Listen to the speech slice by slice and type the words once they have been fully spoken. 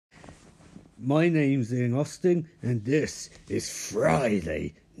My name's Ian Austin, and this is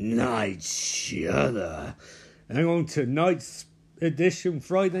Friday Night Shudder. And on tonight's edition,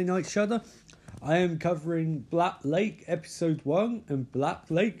 Friday Night Shudder, I am covering Black Lake Episode 1 and Black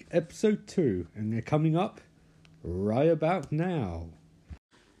Lake Episode 2, and they're coming up right about now.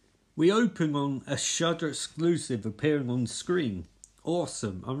 We open on a Shudder exclusive appearing on screen.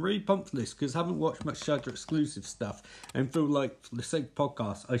 Awesome. I'm really pumped for this because I haven't watched much Shudder exclusive stuff and feel like for the sake of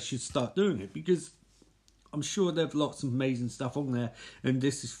podcast I should start doing it because I'm sure there's lots of amazing stuff on there and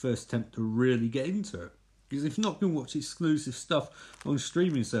this is first attempt to really get into it. Because if you're not going to watch exclusive stuff on a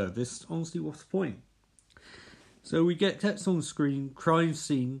streaming service, honestly, what's the point? So we get text on screen, crime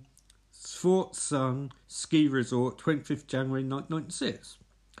scene, Fort Sun ski resort, 25th January 1996.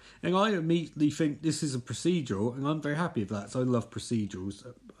 And I immediately think this is a procedural, and I'm very happy with that, so I love procedurals.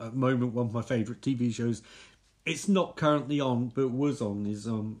 At the moment, one of my favourite TV shows, it's not currently on, but was on, is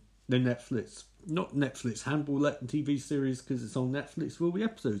the Netflix, not Netflix, Handball Latin TV series, because it's on Netflix for all the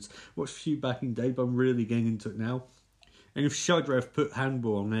episodes. Watched a few back in the day, but I'm really getting into it now. And if Shudder have put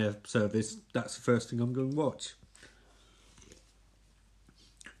Handball on their service, that's the first thing I'm going to watch.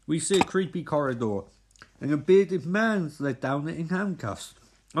 We see a creepy corridor, and a bearded man's led down it in handcuffs.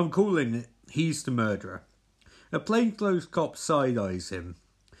 I'm calling it, he's the murderer. A plainclothes cop side-eyes him.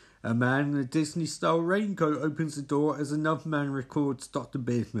 A man in a Disney-style raincoat opens the door as another man records Dr.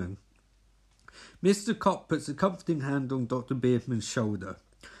 Beardman. Mr. Cop puts a comforting hand on Dr. Beardman's shoulder.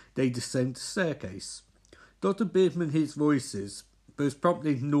 They descend the staircase. Dr. Beardman hears voices, but is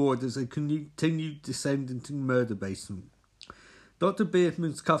promptly ignored as they continue descending to the murder basement. Dr.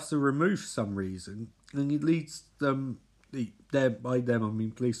 Beardman's cuffs are removed for some reason, and he leads them... by them I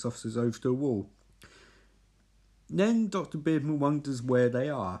mean police officers over to a wall. Then Dr. Beardman wonders where they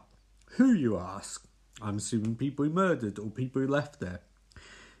are. Who, you ask? I'm assuming people he murdered or people who left there.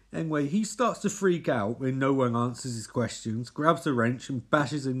 Anyway, he starts to freak out when no one answers his questions, grabs a wrench and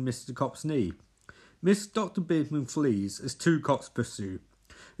bashes in Mr. Cop's knee. Dr. Beardman flees as two cops pursue.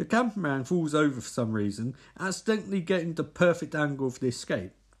 The cameraman falls over for some reason, accidentally getting the perfect angle for the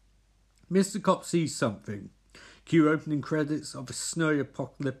escape. Mr. Cop sees something. Cue opening credits of a snowy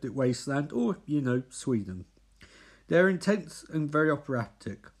apocalyptic wasteland or, Sweden. They're intense and very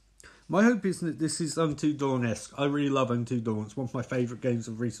operatic. My hope is that this is Until Dawn-esque. I really love Until Dawn. It's one of my favourite games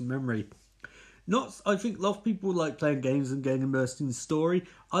of recent memory. I think a lot of people like playing games and getting immersed in the story.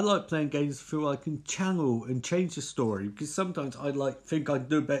 I like playing games to feel I can channel and change the story because sometimes I think I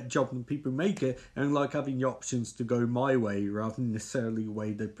do a better job than people make it and like having the options to go my way rather than necessarily the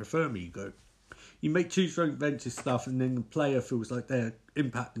way they prefer me to go. You may choose your own adventure stuff and then the player feels like they're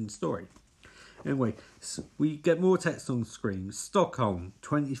impacting the story. Anyway, so we get more text on the screen. Stockholm,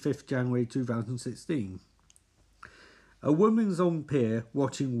 25th January 2016. A woman's on pier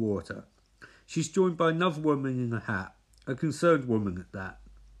watching water. She's joined by another woman in a hat. A concerned woman at that.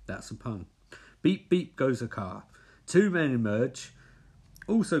 That's a pun. Beep beep goes a car. Two men emerge.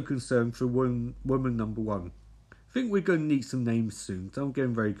 Also concerned for woman number one. I think we're going to need some names soon. So I'm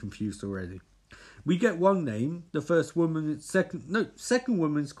getting very confused already. We get one name, the first woman, second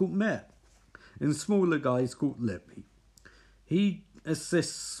woman's called Met, and the smaller guy is called Lippy. He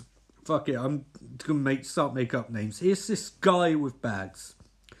assists, I'm going to start make up names. He assists Guy with bags.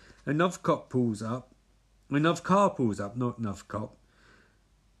 Another car pulls up, not another cop,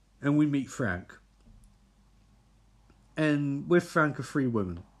 and we meet Frank. And with Frank are three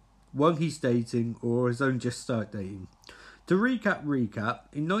women. One he's dating, or has only just started dating. To recap,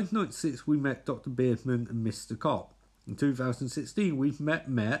 in 1996 we met Dr. Beardman and Mr. Cop. In 2016 we've met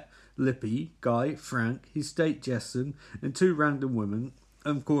Lippy, Guy, Frank, his date Jessen, and two random women,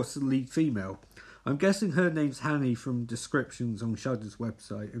 and of course the lead female. I'm guessing her name's Hanny from descriptions on Shudder's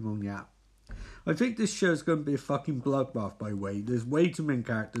website and on the app. I think this show's going to be a fucking bloodbath by the way. There's way too many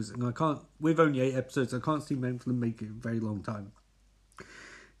characters and with only 8 episodes I can't see men for them make it a very long time.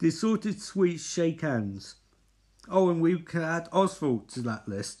 The assorted sweets shake hands. Oh, and we can add Oswald to that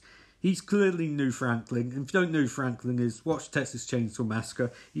list. He's clearly New Franklin, and if you don't know who Franklin is, watch Texas Chainsaw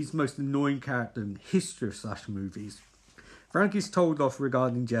Massacre. He's the most annoying character in the history of slasher movies. Frank is told off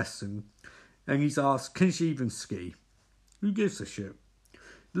regarding Jessen, and he's asked, can she even ski? Who gives a shit?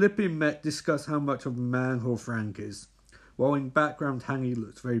 Lippy and Met discuss how much of a man-whore Frank is, while in background Hanny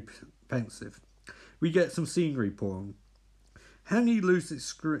looks very pensive. We get some scenery porn. Hanny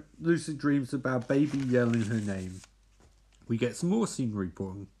lucid dreams about baby yelling her name. We get some more scenery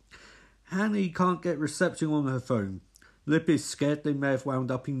porn. Hanny can't get reception on her phone. Lip is scared they may have wound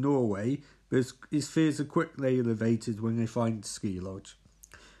up in Norway, but his fears are quickly elevated when they find the ski lodge.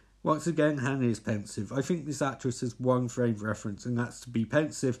 Once again, Hannah is pensive. I think this actress has one frame reference, and that's to be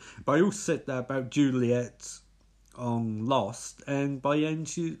pensive. But I also said that about Juliet on Lost, and by the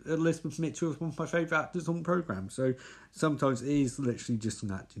end, Elizabeth Mitchell is one of my favourite actors on the programme. So sometimes it is literally just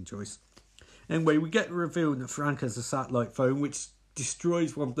an acting choice. Anyway, we get the reveal that Frank has a satellite phone, which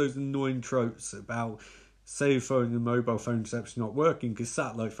destroys one of those annoying tropes about cell phone and mobile phone reception not working, because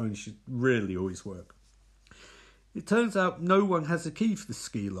satellite phones should really always work. It turns out no one has a key for the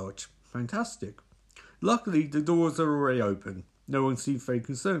ski lodge. Fantastic. Luckily, the doors are already open. No one seems very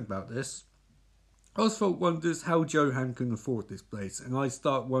concerned about this. Oswald wonders how Johan can afford this place, and I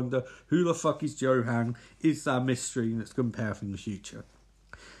start wonder who the fuck is Johan? Is that a mystery that's going to pay off in the future?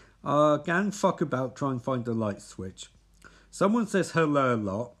 Gang fuck about trying to find the light switch. Someone says hello a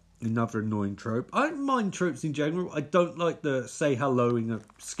lot, another annoying trope. I don't mind tropes in general. I don't like the say hello in a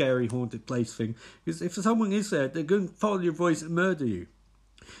scary haunted place thing, because if someone is there, they're going to follow your voice and murder you.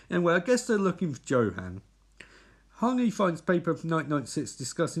 Anyway, I guess they're looking for Johan. Honey finds paper from 1996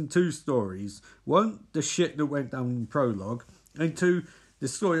 discussing two stories. One, the shit that went down in prologue, and two, the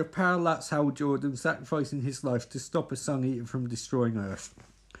story of Parallax Hal Jordan sacrificing his life to stop a Sun Eater from destroying Earth.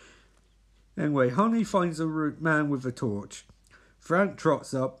 Anyway, Honey finds a man with a torch. Frank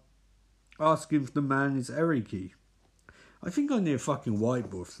trots up, asking if the man is Eriki. I think I need a fucking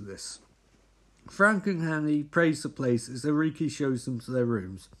whiteboard for this. Frank and Honey praise the place as Eriki shows them to their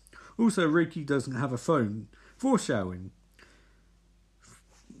rooms. Also, Eriki doesn't have a phone. Foreshadowing.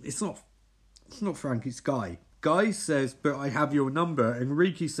 It's not Frank, it's Guy. Guy says, but I have your number, and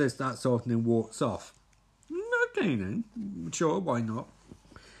Riki says that's off and then walks off. Okay then, sure, why not?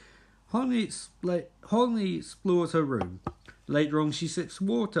 Honey explores her room. Later on she sips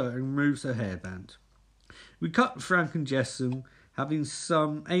water and removes her hairband. We cut to Frank and Jessamine having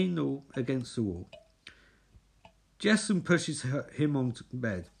some anal against the wall. Jessamine pushes him onto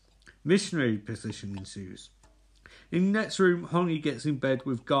bed. Missionary position ensues. In the next room, Honey gets in bed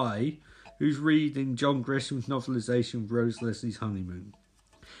with Guy, who's reading John Grisham's novelisation of Rose Leslie's Honeymoon.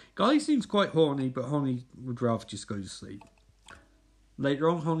 Guy seems quite horny, but Honey would rather just go to sleep. Later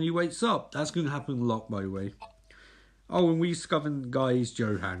on, Honey wakes up. That's going to happen a lot, by the way. Oh, and we discover Guy is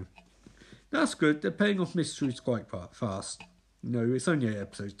Johan. That's good. They're paying off mysteries quite fast. No, it's only 8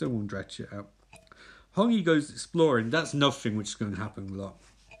 episodes. Don't want to drag shit out. Honey goes exploring. That's nothing which is going to happen a lot.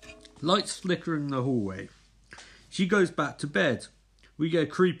 Lights flicker in the hallway. She goes back to bed. We get a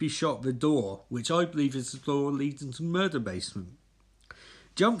creepy shot of the door, which I believe is the door leading to the murder basement.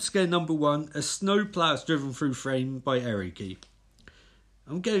 Jump scare number 1, a snowplow is driven through frame by Eriki.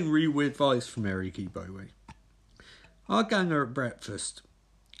 I'm getting really weird vibes from Eriki, by the way. Our gang are at breakfast.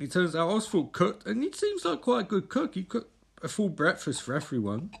 It turns out Oswald cooked, and he seems like quite a good cook. He cooked a full breakfast for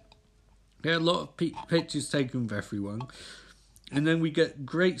everyone. There are a lot of pictures taken of everyone. And then we get a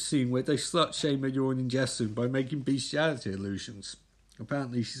great scene where they slut shame a yawning Jessamine by making bestiality illusions.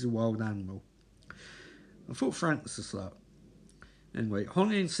 Apparently she's a wild animal. I thought Frank was a slut. Anyway,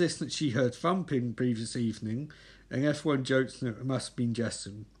 Honey insists that she heard thumping the previous evening, and everyone jokes that it must have been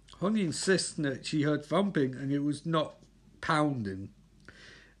Jessamine. Honey insists that she heard thumping and it was not pounding.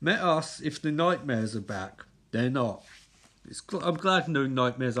 Met us if the nightmares are back. They're not. I'm glad no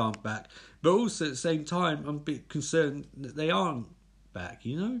nightmares aren't back. But also at the same time, I'm a bit concerned that they aren't back,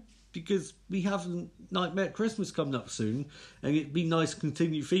 you know? Because we have Nightmare Christmas coming up soon, and it'd be nice to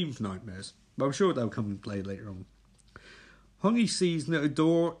continue theme for nightmares. But I'm sure they'll come and play later on. Honey sees that a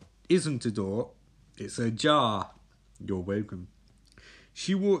door isn't a door, it's a jar. You're welcome.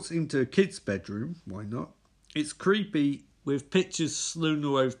 She walks into a kid's bedroom, why not? It's creepy, with pictures strewn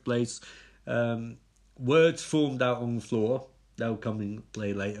all over the place, words formed out on the floor. They'll come in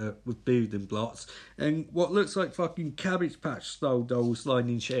play later with building blocks. And what looks like fucking Cabbage Patch style dolls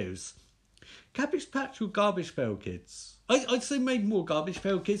lining shelves. Cabbage Patch or Garbage Pail Kids? I'd say maybe more Garbage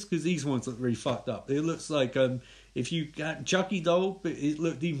Pail Kids, because these ones look really fucked up. It looks like if you got Chucky doll, but it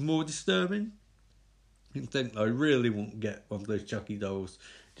looked even more disturbing. You think I really want to get one of those Chucky dolls.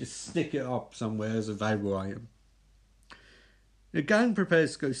 Just stick it up somewhere as a valuable item. The gang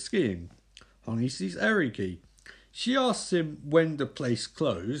prepares to go skiing. Honey sees Eriki. She asks him when the place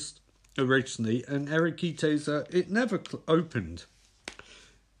closed originally, and Eriki tells her it never opened.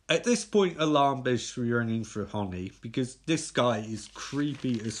 At this point, alarm bells are ringing for Honey, because this guy is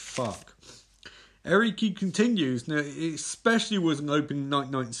creepy as fuck. Eriki continues that it especially wasn't open in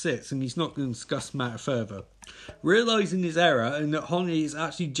 1996, and he's not going to discuss the matter further. Realising his error and that Honey is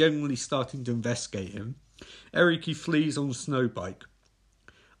actually genuinely starting to investigate him, Eriki flees on a snow bike.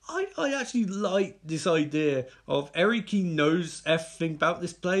 I actually like this idea of Eriki knows everything about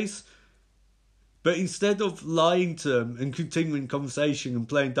this place, But instead of lying to them and continuing conversation and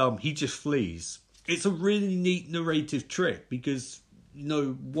playing dumb, he just flees. It's a really neat narrative trick because,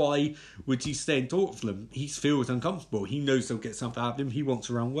 why would he stay and talk to them? He feels uncomfortable. He knows they'll get something out of him. He wants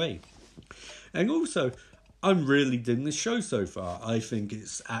to run away. And also, I'm really digging the show so far. I think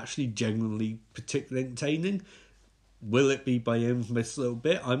it's actually genuinely particularly entertaining. Will it be by the end of this little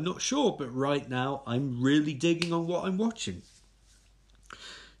bit? I'm not sure, but right now I'm really digging on what I'm watching.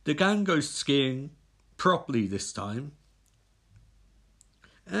 The gang goes skiing properly this time.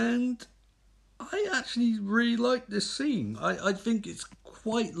 And I actually really like this scene. I think it's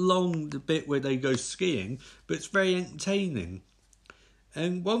quite long, the bit where they go skiing, but it's very entertaining.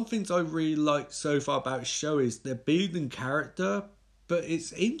 And one thing I really like so far about the show is they're building character, but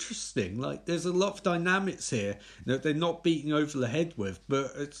it's interesting. Like, there's a lot of dynamics here that they're not beating over the head with,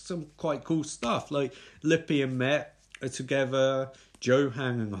 but it's some quite cool stuff. Like, Lippy and Met are together,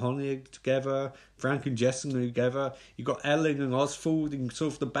 Johan and Honey are together, Frank and Jessen are together. You've got Ellen and Oswald in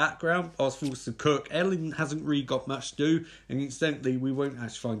sort of the background. Oswald's the cook. Ellen hasn't really got much to do, and incidentally, we won't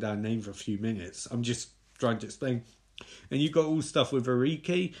actually find out her name for a few minutes. I'm just trying to explain. And you've got all stuff with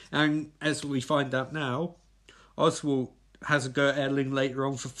Ariki, and as we find out now, Oswald has a go at Ellen later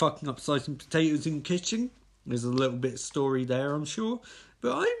on for fucking up slicing potatoes in the kitchen. There's a little bit of story there, I'm sure,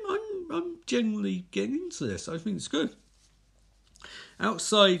 but I'm generally getting into this. I think it's good.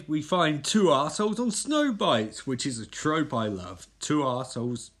 Outside, we find two arseholes on snow bikes, which is a trope I love. Two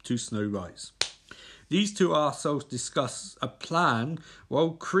arseholes, two snow bikes. These two arseholes discuss a plan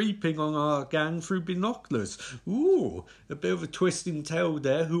while creeping on our gang through binoculars. Ooh, a bit of a twisting tale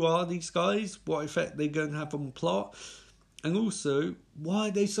there. Who are these guys? What effect they're going to have on the plot? And also, why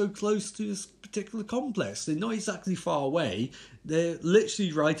are they so close to this particular complex? They're not exactly far away. They're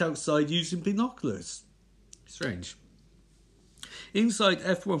literally right outside using binoculars. Strange. Inside,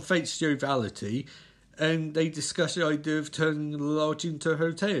 everyone fakes joviality, and they discuss the idea of turning the lodge into a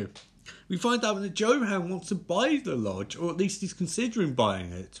hotel. We find out that Johan wants to buy the lodge, or at least he's considering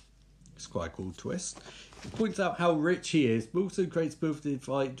buying it. It's quite a cool twist. It points out how rich he is, but also creates a bit of a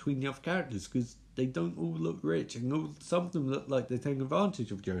divide between the other characters, because they don't all look rich, and some of them look like they're taking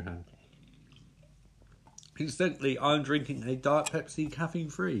advantage of Johan. Incidentally, I'm drinking a Diet Pepsi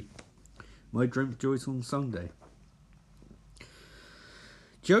caffeine-free. My drink choice on Sunday.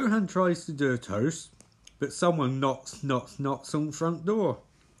 Johan tries to do a toast, but someone knocks on the front door.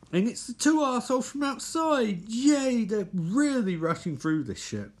 And it's the two arseholes from outside. Yay, they're really rushing through this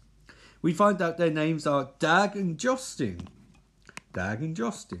shit. We find out their names are Dag and Josting. Dag and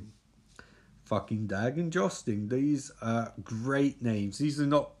Josting. Fucking Dag and Josting. These are great names. These are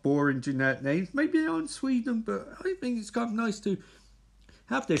not boring generic names. Maybe they are in Sweden, but I think it's kind of nice to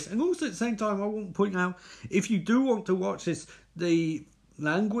have this. And also at the same time, I want to point out, if you do want to watch this, the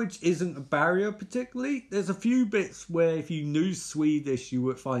language isn't a barrier particularly. There's a few bits where if you knew Swedish you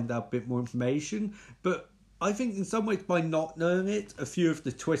would find out a bit more information, but I think in some ways by not knowing it, a few of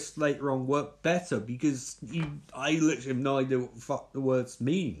the twists later on work better because I literally have no idea what the fuck the words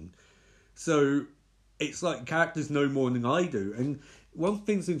mean. So it's like characters know more than I do. And one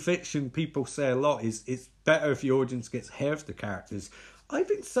thing in fiction people say a lot is it's better if the audience gets half the characters. I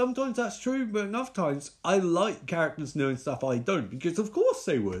think sometimes that's true, but enough times I like characters knowing stuff I don't, because of course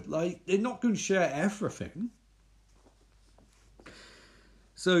they would. Like, they're not going to share everything.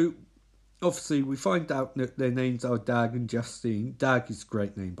 So, obviously, we find out that their names are Dag and Justine. Dag is a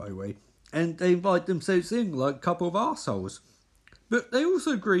great name, by the way. And they invite themselves in like a couple of arseholes. But they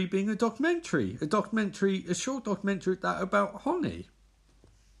also agree being a documentary. A short documentary about Honey.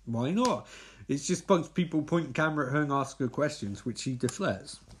 Why not? It's just a bunch of people pointing camera at her and ask her questions, which she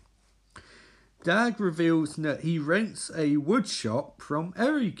deflects. Dag reveals that he rents a wood shop from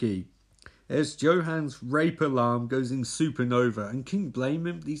Eriki. As Johan's rape alarm goes in supernova, and can you blame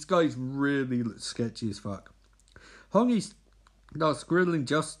him? These guys really look sketchy as fuck. Honey starts grilling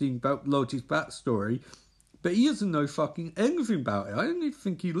Justine about Lodge's backstory, but he doesn't know fucking anything about it. I don't even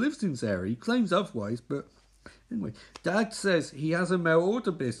think he lives in this area. He claims otherwise, but anyway, Dag says he has a mail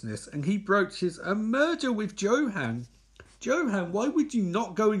order business and he broaches a merger with Johan. Johan, why would you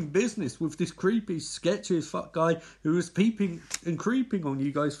not go in business with this creepy, sketchy as fuck guy who was peeping and creeping on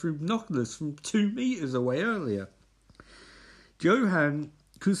you guys through binoculars from 2 meters away earlier? Johan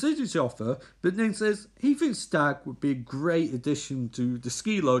considers the offer, but then says he thinks Dag would be a great addition to the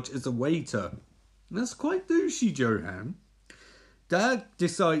ski lodge as a waiter. That's quite douchey, Johan. Dag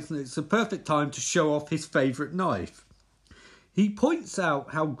decides that it's the perfect time to show off his favourite knife. He points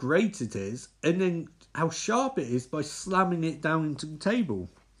out how great it is and then how sharp it is by slamming it down into the table.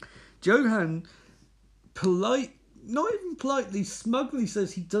 Johan not even politely, smugly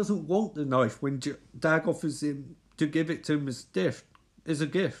says he doesn't want the knife when Dag offers him to give it to him as a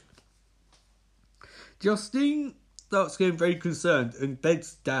gift. Justine starts getting very concerned and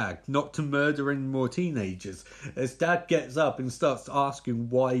begs Dag not to murder any more teenagers, as Dag gets up and starts asking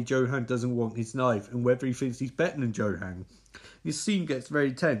why Johan doesn't want his knife and whether he thinks he's better than Johan. This scene gets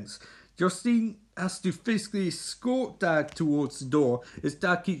very tense. Justine has to physically escort Dag towards the door as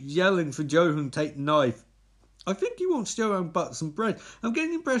Dag keeps yelling for Johan to take the knife. I think he wants Johan but some bread. I'm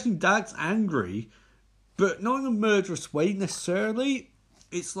getting the impression Dag's angry, but not in a murderous way necessarily.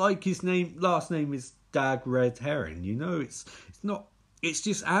 It's like his last name is Dag Red Herring, you know, it's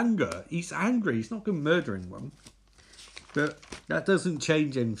just anger. He's angry, he's not going to murder anyone. But that doesn't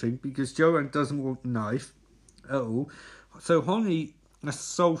change anything because Johan doesn't want the knife at all. So Honey has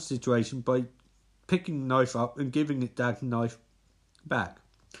solved the situation by picking the knife up and giving Dag the knife back.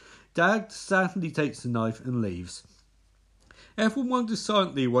 Dag sadly takes the knife and leaves. Everyone wonders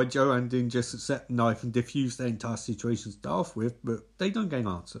silently why Johan didn't just accept the knife and defuse the entire situation to start with, but they don't get an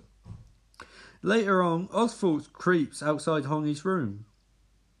answer. Later on, Oswald creeps outside Honey's room.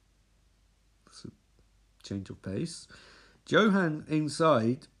 It's a change of pace. Johan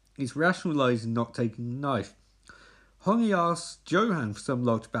inside is rationalising not taking the knife. Honey asks Johan for some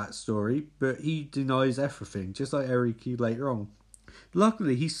lodged backstory, but he denies everything, just like Eriki later on.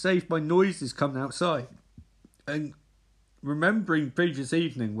 Luckily, he's saved by noises coming outside. And remembering previous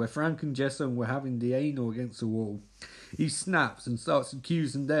evening where Frank and Jesson were having the anal against the wall, he snaps and starts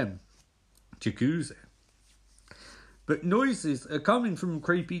accusing them. Jacuzzi. But noises are coming from a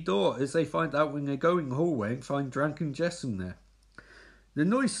creepy door as they find out when they go in the hallway and find Frank and Jesson there. The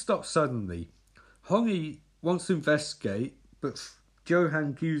noise stops suddenly. Honey wants to investigate, but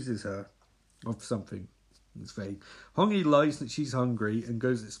Johan accuses her of something. It's vague. Honey lies that she's hungry and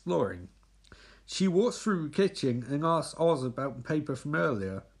goes exploring. She walks through the kitchen and asks Oz about the paper from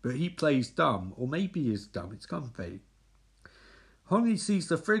earlier, but he plays dumb, or maybe he is dumb, it's kind of vague. Honey sees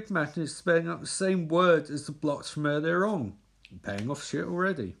the frig magnet spelling out the same word as the blocks from earlier on. Paying off shit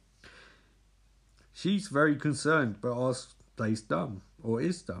already. She's very concerned, but Oz plays dumb, or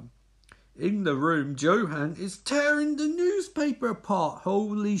is dumb. In the room, Johan is tearing the newspaper apart.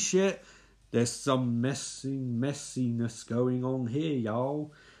 Holy shit. There's some messiness going on here,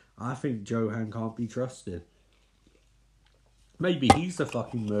 y'all. I think Johan can't be trusted. Maybe he's the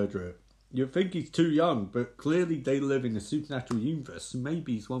fucking murderer. You'd think he's too young, but clearly they live in a supernatural universe, so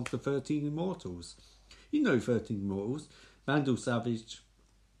maybe he's one of the 13 Immortals. You know 13 Immortals. Vandal Savage,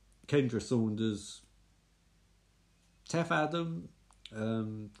 Kendra Saunders, Tef Adam,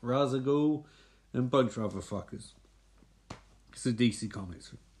 Ra's al Ghul, and a bunch of other fuckers. It's a DC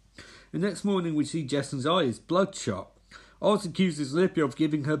Comics. The next morning we see Jesson's eye is bloodshot. Oz accuses Lippy of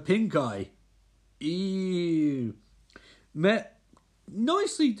giving her pink eye. Ew. Met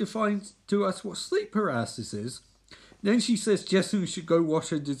nicely defines to us what sleep paralysis is. Then she says Jesson should go wash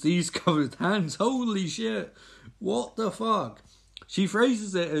her disease-covered hands. Holy shit. What the fuck? She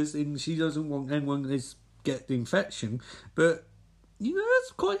phrases it as in she doesn't want anyone to get the infection, but, you know,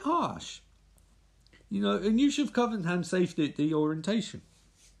 that's quite harsh. You know, and you should have covered hand safety at the orientation.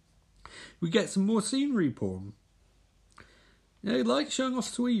 We get some more scenery porn. Yeah, they like showing off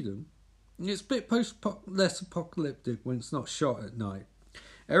Sweden. It's a bit less apocalyptic when it's not shot at night.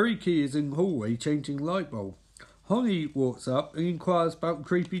 Eriki is in the hallway changing light bulb. Honey walks up and inquires about the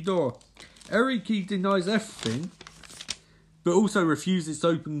creepy door. Eriki denies everything, but also refuses to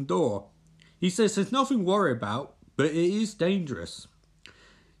open the door. He says there's nothing to worry about, but it is dangerous.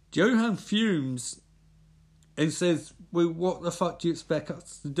 Johan fumes and says, well, what the fuck do you expect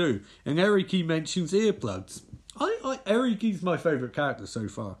us to do? And Eriki mentions earplugs. Eriki's my favourite character so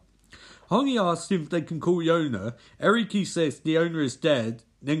far. Honey asks him if they can call the owner. Eriki says the owner is dead,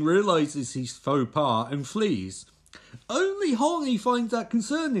 then realises he's faux pas and flees. Only Honey finds that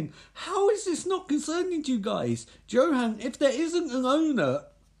concerning. How is this not concerning to you guys? Johan, if there isn't an owner,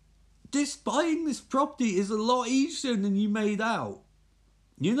 buying this property is a lot easier than you made out.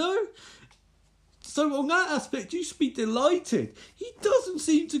 You know? So on that aspect, you should be delighted. He doesn't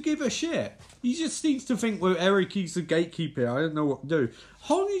seem to give a shit. He just seems to think, well, Eriki's the gatekeeper. I don't know what to do.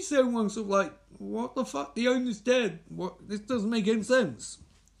 Honey's the one sort of like, what the fuck? The owner's dead. What? This doesn't make any sense.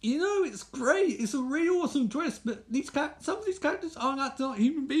 You know, it's great. It's a really awesome twist. But some of these characters aren't acting like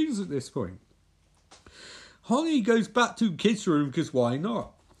human beings at this point. Honey goes back to the kids' room because why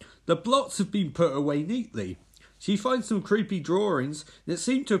not? The blocks have been put away neatly. She finds some creepy drawings that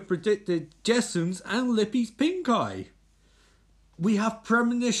seem to have predicted Jesson's and Lippy's pink eye. We have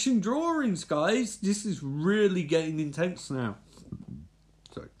premonition drawings, guys. This is really getting intense now.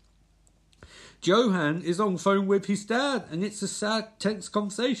 Sorry. Johan is on phone with his dad, and it's a sad, tense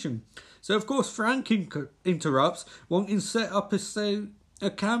conversation. So, of course, Frank interrupts, wanting to set up a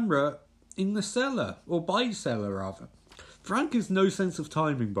camera in the cellar, or by cellar, rather. Frank has no sense of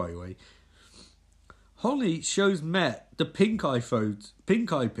timing, by the way. Holly shows Met the pink eye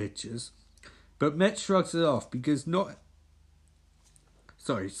pictures, but Met shrugs it off because not...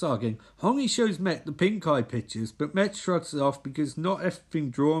 Sorry, start again. Holly shows Met the pink eye pictures, but Met shrugs it off because not everything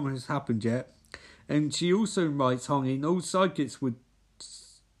drawn has happened yet. And she also writes Holly an old sidekicks would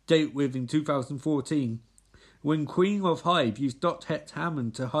date with in 2014, when Queen of Hive used Dr. Hector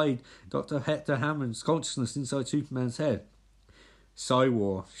Hammond to hide Dr. Hector Hammond's consciousness inside Superman's head.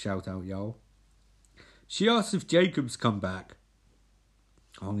 Psywar, shout out y'all. She asks if Jacob's come back.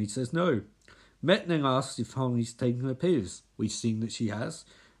 Holly says no. Met then asks if Holly's taken her pills. We've seen that she has.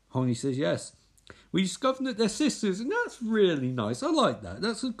 Holly says yes. We discover that they're sisters, and that's really nice. I like that.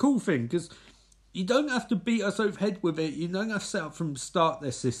 That's a cool thing, because you don't have to beat us over the head with it. You don't have to set up from the start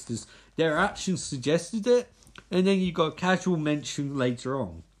they're sisters. Their actions suggested it, and then you got a casual mention later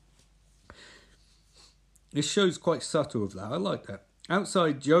on. This show's quite subtle of that. I like that.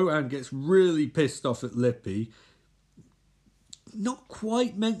 Outside, Joanne gets really pissed off at Lippy. Not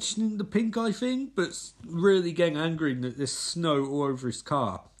quite mentioning the pink eye thing, but really getting angry that there's snow all over his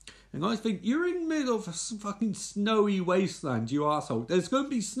car. And I think, you're in the middle of a fucking snowy wasteland, you arsehole. There's going to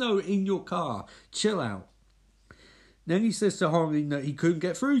be snow in your car. Chill out. Then he says to Holly that he couldn't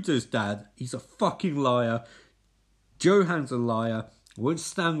get through to his dad. He's a fucking liar. Johan's a liar. I won't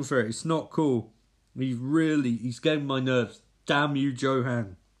stand for it. It's not cool. He's getting my nerves. Damn you,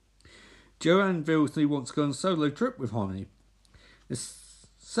 Johan. Johan feels he wants to go on a solo trip with Holly. The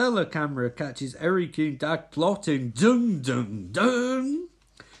cellar camera catches Eric and Dad plotting. Dun dun dun.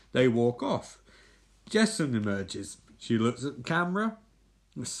 They walk off. Jesson emerges. She looks at the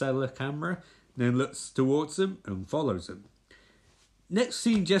cellar camera, then looks towards them and follows them. Next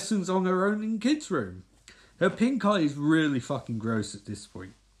scene, Jesson's on her own in kids' room. Her pink eye is really fucking gross at this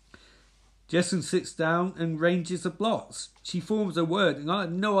point. Jesson sits down and ranges the blocks. She forms a word, and I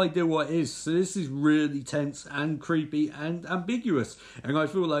have no idea what it is, so this is really tense and creepy and ambiguous, and I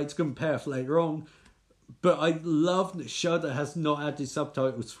feel like it's going to pay off later on. But I love that Shudder has not added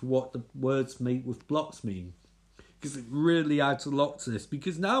subtitles for what the words made with blocks mean, because it really adds a lot to this.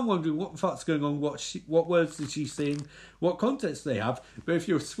 Because now I'm wondering what the fuck's going on, what words is she saying, what context they have. But if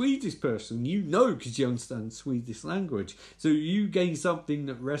you're a Swedish person, you know, because you understand Swedish language, so you gain something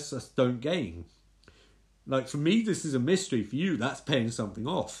that the rest of us don't gain. Like, for me, this is a mystery. For you, that's paying something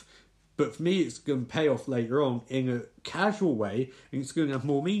off. But for me, it's going to pay off later on in a casual way, and it's going to have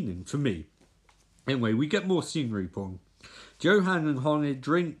more meaning for me. Anyway, we get more scenery porn. Johan and Holly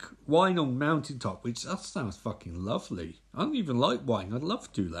drink wine on mountaintop, which that sounds fucking lovely. I don't even like wine. I'd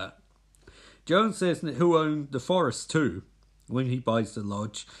love to do that. Johan says that he'll own the forest too when he buys the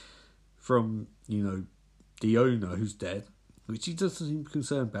lodge from, the owner who's dead, which he doesn't seem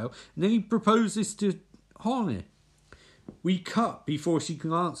concerned about. And then he proposes to Holly. We cut before she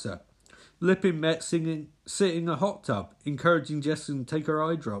can answer. Lippin Met sitting in a hot tub, encouraging Jesson to take her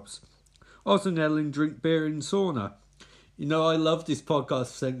eye drops. Oz and Ellen drink beer in sauna. I love this podcast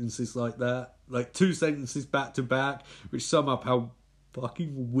sentences like that. Like 2 sentences back to back, which sum up how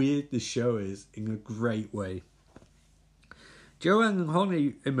fucking weird this show is in a great way. Joanne and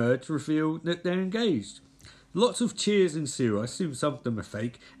Holly emerge to reveal that they're engaged. Lots of cheers ensue. I assume some of them are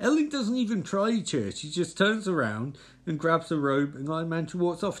fake. Ellen doesn't even try to cheer. She just turns around and grabs a robe, and Iron Man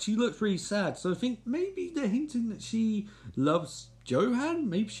walks off. She looks really sad. So I think maybe they're hinting that she loves Johan.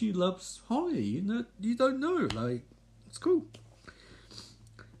 Maybe she loves Holly. You don't know. Like, it's cool.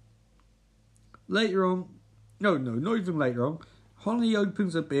 Later on, no, not even later on, Holly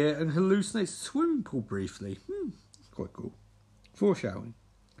opens a beer and hallucinates a swimming pool briefly. Quite cool. Foreshadowing.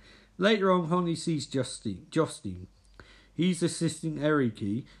 Later on, Holly sees Justine. He's assisting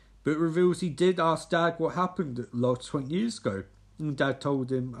Eriki, but reveals he did ask Dad what happened at Lodge 20 years ago. And Dad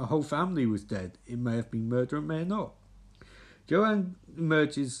told him a whole family was dead. It may have been murder, it may not. Joanne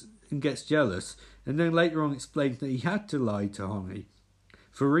emerges and gets jealous, and then later on explains that he had to lie to Holly.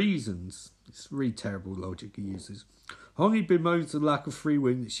 For reasons. It's really terrible logic he uses. Holly bemoans the lack of free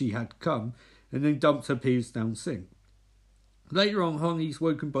will that she had come, and then dumps her peas down sink. Later on, Holly's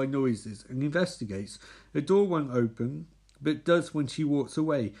woken by noises and investigates. The door won't open, but does when she walks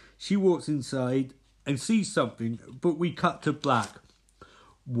away. She walks inside and sees something, but we cut to black.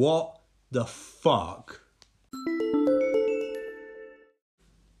 What the fuck?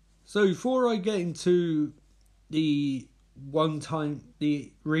 So before I get into the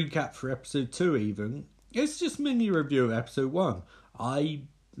recap for episode 2 even, it's just mini review of episode 1. I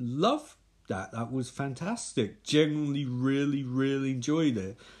love that. That was fantastic. Genuinely, really, really enjoyed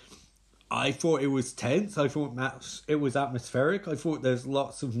it. I thought it was tense. I thought it was atmospheric. I thought there's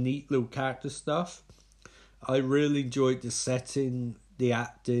lots of neat little character stuff. I really enjoyed the setting, the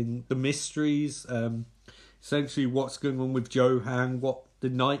acting, the mysteries. Essentially, what's going on with Johan, what the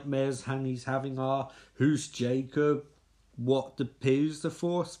nightmares Hanny's having are, who's Jacob, what the pills are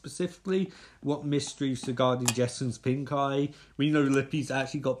for specifically, what mysteries regarding Jessen's pink eye. We know Lippy's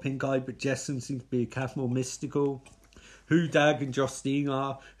actually got pink eye, but Jessen seems to be a cat more mystical. Who Dag and Justine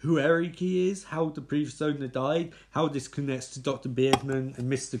are, who Eriki is, how the previous owner died, how this connects to Dr. Beardman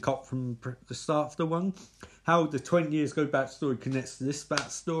and Mr. Cop from the start of the one, how the 20 years ago backstory connects to this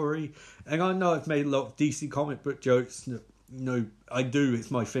backstory. And I know I've made a lot of DC comic book jokes. No, I do,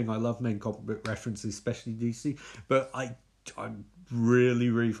 it's my thing. I love main comic book references, especially DC. But I really,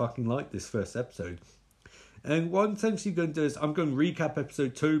 really fucking like this first episode. And what I'm essentially going to do is I'm going to recap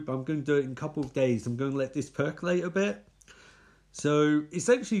episode 2, but I'm going to do it in a couple of days. I'm going to let this percolate a bit. So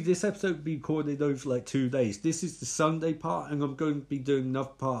essentially this episode will be recorded over like 2 days. This is the Sunday part, and I'm going to be doing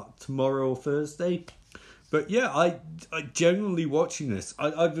another part tomorrow or Thursday. But yeah, I genuinely watching this.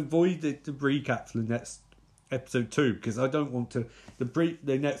 I've avoided the recap for the next episode 2 because I don't want to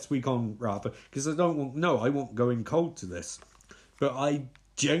the next week on rather because I won't go in cold to this. But I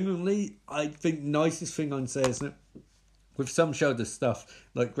think nicest thing I can say is that with some shoulder stuff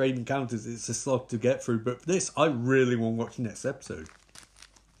like Great Encounters, it's a slog to get through. But for this, I really want to watch the next episode.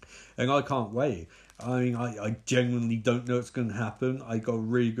 And I can't wait. I mean, I genuinely don't know what's going to happen. I got a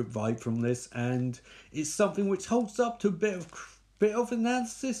really good vibe from this. And it's something which holds up to a bit of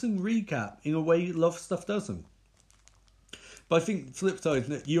analysis and recap in a way Love Stuff doesn't. But I think the flip side is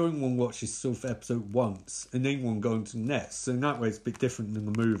that you only want to watch this sort of episode once and then you want to go into the next. So in that way, it's a bit different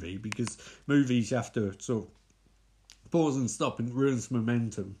than the movie, because movies you have to sort of pause and stop and it ruins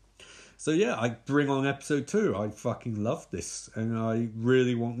momentum. So yeah, I bring on episode 2. I fucking love this and I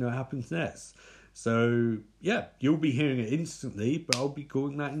really want to know what happens next. So yeah, you'll be hearing it instantly, but I'll be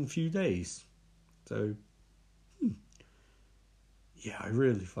calling that in a few days. So yeah, I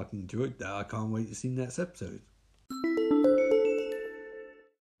really fucking enjoyed that. I can't wait to see the next episode.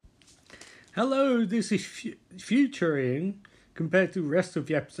 Hello, this is futuring compared to the rest of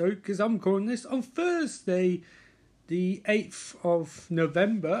the episode because I'm calling this on Thursday, the 8th of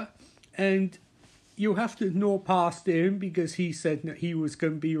November, and you'll have to ignore past him because he said that he was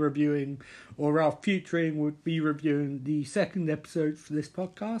going to be reviewing, or our futuring would be reviewing the second episode for this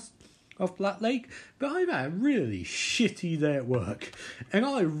podcast of Black Lake, but I've had a really shitty day at work, and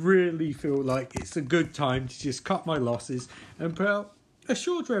I really feel like it's a good time to just cut my losses and put out a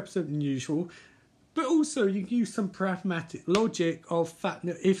shorter episode than usual. But also you can use some pragmatic logic of fact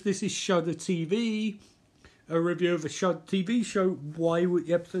that if this is Shudder TV, a review of a Shudder TV show, why would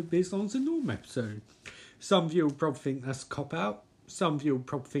the episode be as long as a normal episode? Some of you will probably think that's a cop-out. Some of you will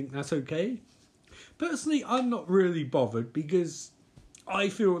probably think that's okay. Personally, I'm not really bothered because I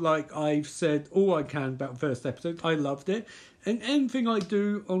feel like I've said all I can about the first episode. I loved it. And anything I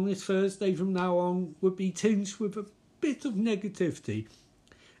do on this Thursday from now on would be tinged with a bit of negativity.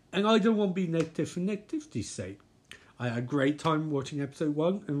 And I don't want to be negative for negativity's sake. I had a great time watching episode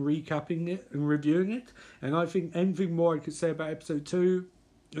 1 and recapping it and reviewing it. And I think anything more I could say about episode 2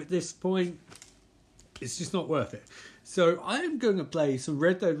 at this point, it's just not worth it. So I am going to play some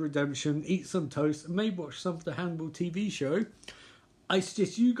Red Dead Redemption, eat some toast, and maybe watch some of the Hannibal TV show. I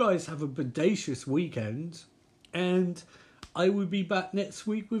suggest you guys have a bodacious weekend. And I will be back next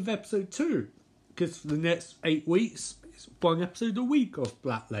week with episode 2. Because for the next 8 weeks, it's one episode a week of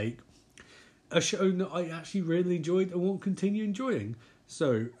Black Lake. A show that I actually really enjoyed and want to continue enjoying.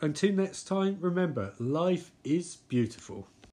 So, until next time, remember, life is beautiful.